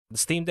The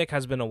Steam Deck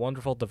has been a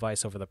wonderful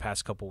device over the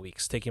past couple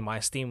weeks, taking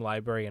my Steam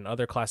library and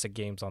other classic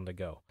games on the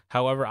go.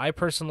 However, I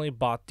personally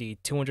bought the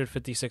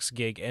 256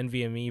 gig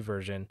NVMe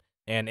version,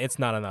 and it's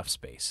not enough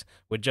space,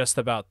 with just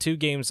about 2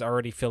 games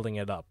already filling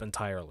it up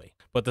entirely.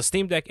 But the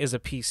Steam Deck is a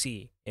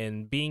PC,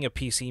 and being a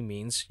PC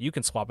means you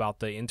can swap out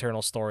the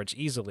internal storage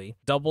easily,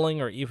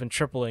 doubling or even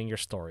tripling your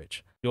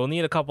storage. You'll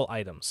need a couple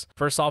items.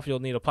 First off, you'll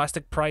need a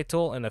plastic pry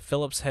tool and a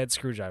Phillips head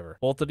screwdriver.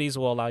 Both of these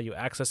will allow you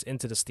access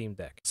into the Steam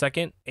Deck.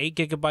 Second,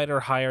 8GB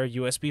or higher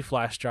USB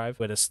flash drive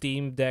with a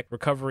Steam Deck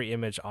recovery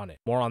image on it.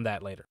 More on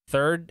that later.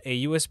 Third,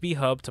 a USB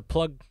hub to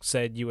plug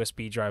said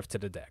USB drive to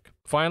the deck.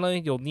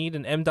 Finally, you'll need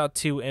an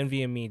M.2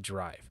 NVMe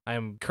drive. I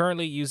am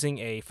currently using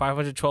a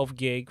 512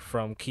 gig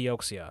from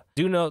Kioxia.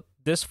 Do note,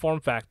 this form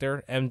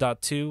factor,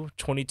 M.2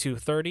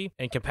 2230,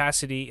 and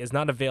capacity is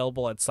not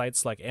available at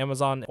sites like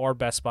Amazon or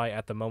Best Buy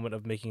at the moment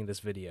of making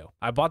this video.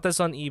 I bought this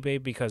on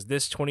eBay because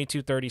this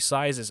 2230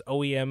 size is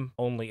OEM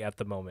only at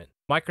the moment.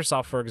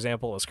 Microsoft, for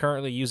example, is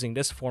currently using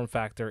this form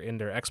factor in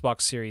their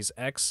Xbox Series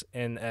X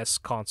and S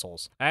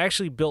consoles. I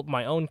actually built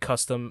my own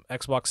custom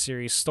Xbox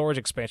Series storage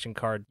expansion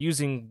card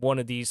using one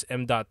of these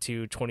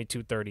M.2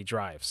 2230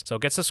 drives. So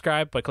get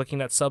subscribed by clicking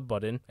that sub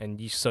button,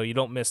 so you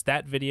don't miss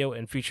that video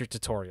and future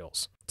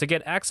tutorials. To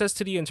get access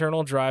to the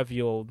internal drive,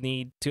 you'll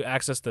need to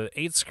access the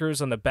 8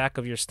 screws on the back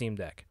of your Steam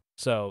Deck.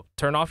 So,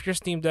 turn off your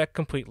Steam Deck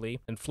completely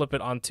and flip it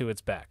onto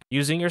its back.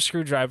 Using your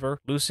screwdriver,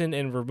 loosen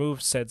and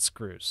remove said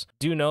screws.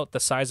 Do note the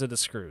size of the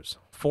screws.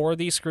 4 of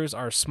these screws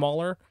are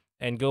smaller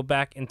and go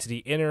back into the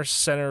inner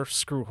center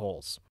screw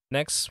holes.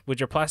 Next,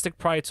 with your plastic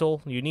pry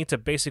tool, you need to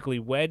basically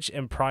wedge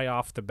and pry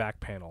off the back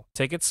panel.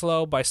 Take it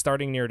slow by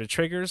starting near the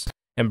triggers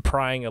and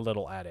prying a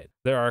little at it.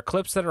 There are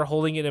clips that are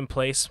holding it in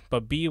place,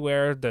 but be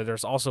aware that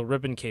there's also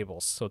ribbon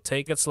cables, so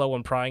take it slow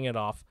when prying it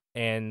off,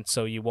 and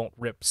so you won't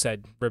rip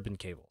said ribbon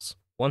cables.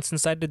 Once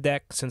inside the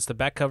deck, since the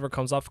back cover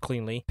comes off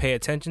cleanly, pay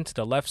attention to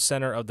the left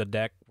center of the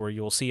deck where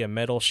you'll see a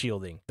metal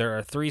shielding. There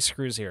are 3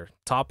 screws here,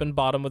 top and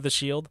bottom of the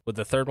shield, with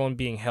the third one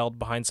being held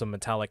behind some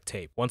metallic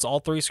tape. Once all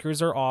 3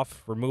 screws are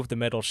off, remove the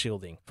metal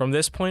shielding. From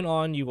this point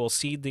on, you will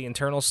see the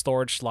internal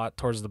storage slot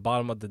towards the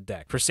bottom of the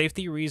deck. For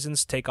safety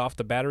reasons, take off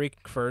the battery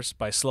first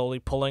by slowly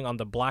pulling on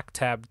the black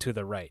tab to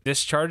the right.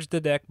 Discharge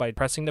the deck by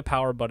pressing the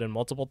power button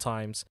multiple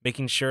times,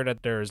 making sure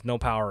that there is no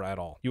power at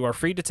all. You are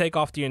free to take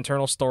off the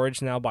internal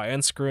storage now by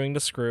unscrewing the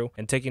screw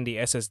and taking the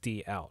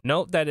SSD out.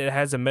 Note that it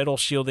has a metal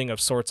shielding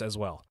of sorts as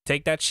well.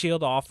 Take that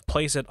shield off,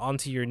 place it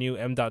onto your new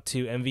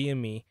M.2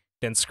 NVMe,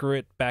 then screw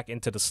it back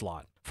into the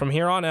slot. From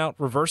here on out,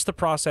 reverse the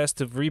process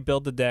to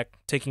rebuild the deck,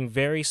 taking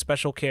very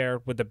special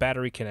care with the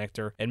battery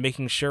connector and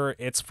making sure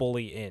it's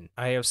fully in.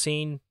 I have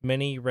seen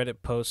many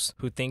Reddit posts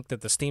who think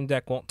that the Steam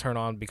Deck won't turn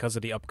on because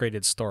of the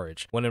upgraded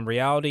storage, when in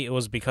reality it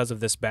was because of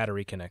this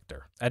battery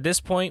connector. At this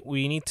point,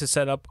 we need to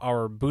set up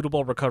our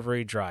bootable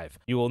recovery drive.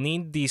 You will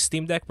need the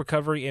Steam Deck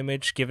recovery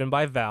image given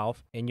by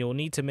Valve, and you'll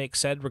need to make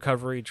said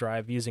recovery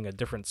drive using a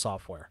different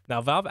software.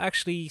 Now, Valve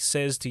actually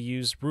says to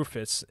use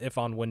Rufus if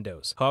on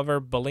Windows.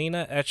 However,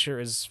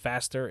 balenaEtcher is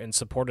faster and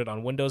supported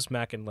on Windows,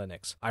 Mac, and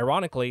Linux.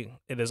 Ironically,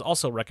 it is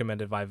also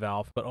recommended by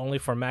Valve, but only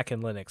for Mac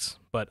and Linux,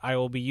 but I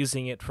will be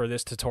using it for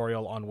this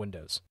tutorial on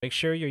Windows. Make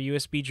sure your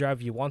USB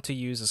drive you want to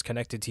use is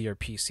connected to your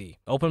PC.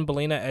 Open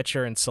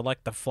balenaEtcher and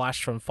select the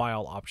Flash from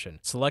File option.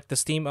 Select the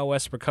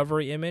SteamOS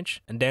recovery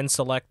image, and then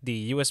select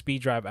the USB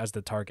drive as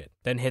the target.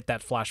 Then hit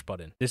that flash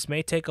button. This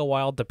may take a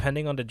while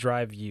depending on the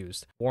drive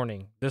used.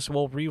 Warning, this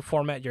will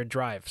reformat your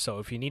drive, so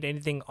if you need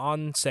anything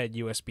on said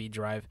USB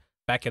drive,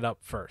 back it up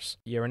first.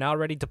 You are now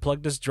ready to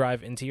plug this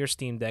drive into your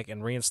Steam Deck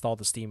and reinstall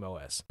the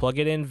SteamOS. Plug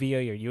it in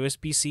via your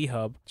USB-C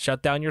hub,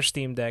 shut down your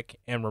Steam Deck,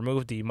 and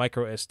remove the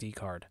microSD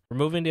card.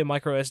 Removing the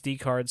microSD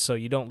card so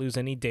you don't lose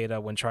any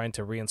data when trying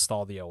to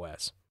reinstall the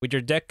OS. With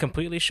your deck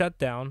completely shut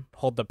down,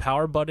 hold the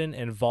power button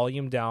and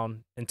volume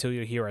down until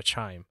you hear a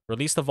chime.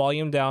 Release the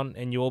volume down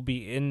and you will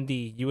be in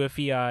the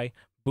UEFI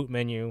boot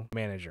menu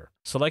manager.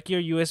 Select your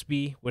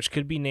USB, which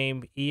could be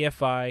named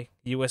EFI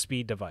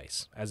USB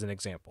device, as an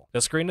example.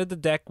 The screen of the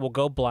deck will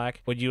go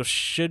black, but you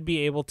should be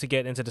able to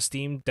get into the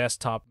Steam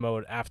desktop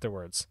mode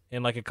afterwards,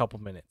 in like a couple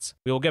minutes.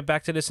 We will get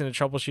back to this in the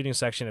troubleshooting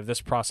section if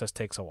this process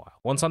takes a while.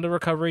 Once on the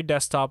recovery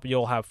desktop,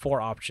 you'll have 4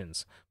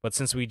 options, but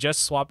since we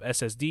just swapped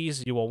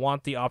SSDs, you will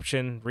want the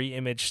option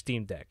Reimage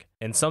Steam Deck.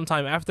 And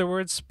sometime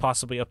afterwards,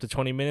 possibly up to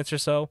 20 minutes or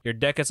so, your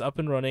deck is up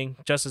and running,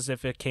 just as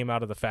if it came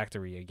out of the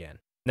factory again.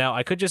 Now,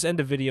 I could just end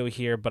the video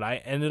here, but I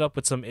ended up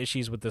with some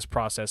issues with this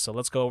process, so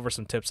let's go over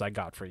some tips I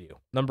got for you.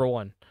 Number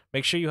 1,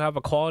 make sure you have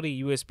a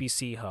quality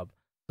USB-C hub.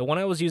 The one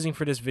I was using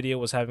for this video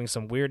was having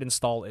some weird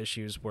install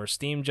issues where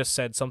Steam just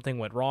said something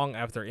went wrong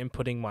after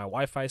inputting my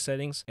Wi-Fi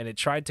settings, and it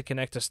tried to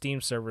connect to Steam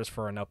servers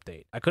for an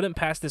update. I couldn't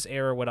pass this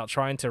error without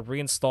trying to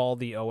reinstall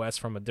the OS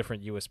from a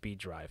different USB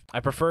drive. I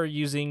prefer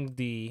using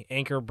the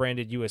Anchor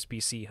branded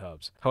USB-C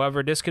hubs.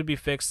 However, this could be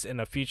fixed in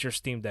a future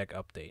Steam Deck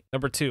update.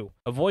 Number 2,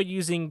 avoid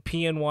using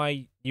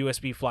PNY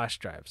USB flash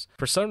drives.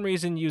 For some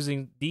reason,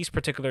 using these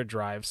particular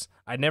drives,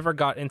 I never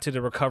got into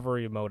the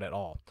recovery mode at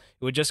all.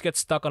 It would just get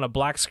stuck on a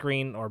black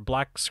screen or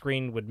black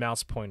screen with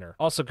mouse pointer.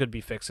 Also could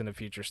be fixed in a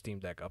future Steam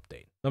Deck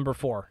update. Number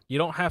 4, you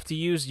don't have to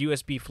use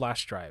USB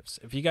flash drives.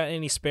 If you got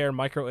any spare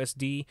micro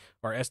SD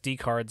or SD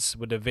cards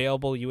with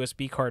available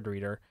USB card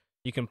reader,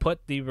 you can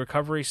put the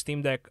recovery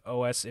Steam Deck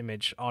OS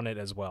image on it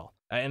as well.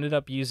 I ended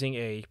up using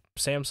a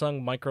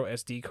Samsung micro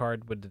SD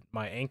card with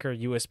my Anker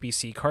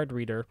USB-C card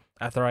reader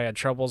after I had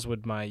troubles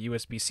with my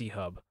USB-C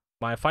hub.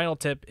 My final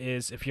tip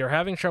is if you're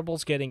having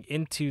troubles getting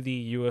into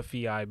the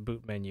UEFI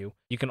boot menu,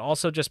 you can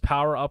also just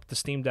power up the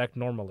Steam Deck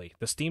normally.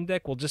 The Steam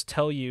Deck will just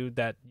tell you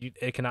that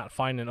it cannot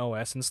find an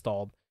OS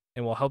installed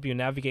and will help you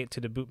navigate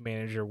to the boot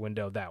manager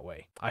window that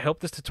way. I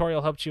hope this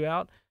tutorial helped you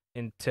out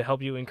and to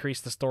help you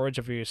increase the storage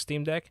of your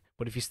Steam Deck.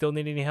 But if you still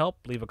need any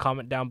help, leave a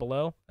comment down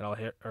below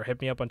and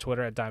hit me up on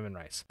Twitter at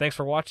DiamondRyce. Thanks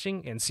for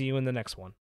watching and see you in the next one.